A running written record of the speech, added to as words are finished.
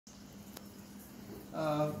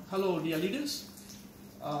Hello dear leaders,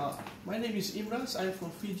 my name is Imraz. I am from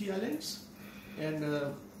Fiji Islands and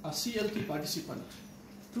a CLT participant.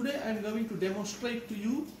 Today I am going to demonstrate to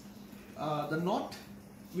you the knot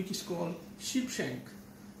which is called sheep shank.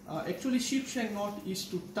 Actually sheep shank knot is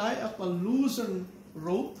to tie up a loosened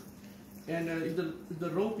rope, and if the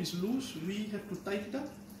rope is loose we have to tie it up,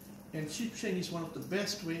 and sheep shank is one of the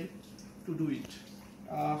best way to do it.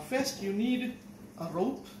 First you need a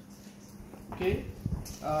rope. Okay,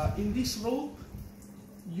 in this rope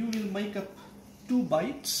you will make up 2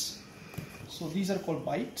 bites. So these are called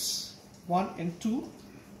bites 1 and 2,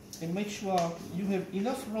 and make sure you have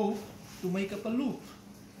enough rope to make up a loop.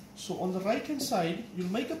 So on the right hand side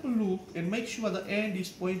you'll make up a loop and make sure the end is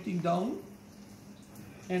pointing down,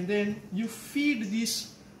 and then you feed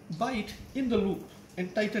this bite in the loop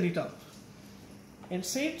and tighten it up. And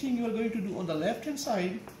same thing you are going to do on the left hand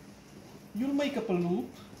side. You'll make up a loop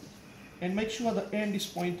and make sure the end is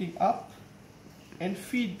pointing up and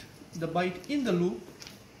feed the bite in the loop,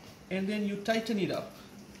 and then you tighten it up.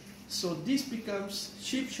 So this becomes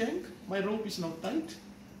sheep shank. My rope is now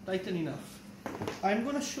tight enough. I'm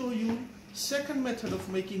going to show you second method of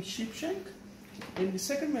making sheep shank. In the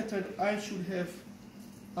second method I should have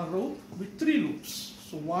a rope with 3 loops.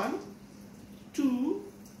 So 1, 2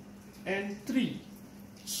 and 3.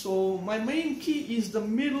 So my main key is the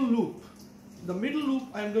middle loop. The middle loop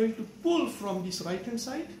I am going to pull from this right hand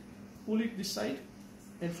side, pull it this side,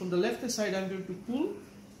 and from the left hand side I am going to pull,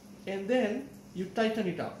 and then you tighten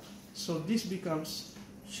it up. So this becomes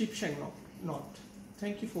sheep shank knot.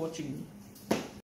 Thank you for watching me.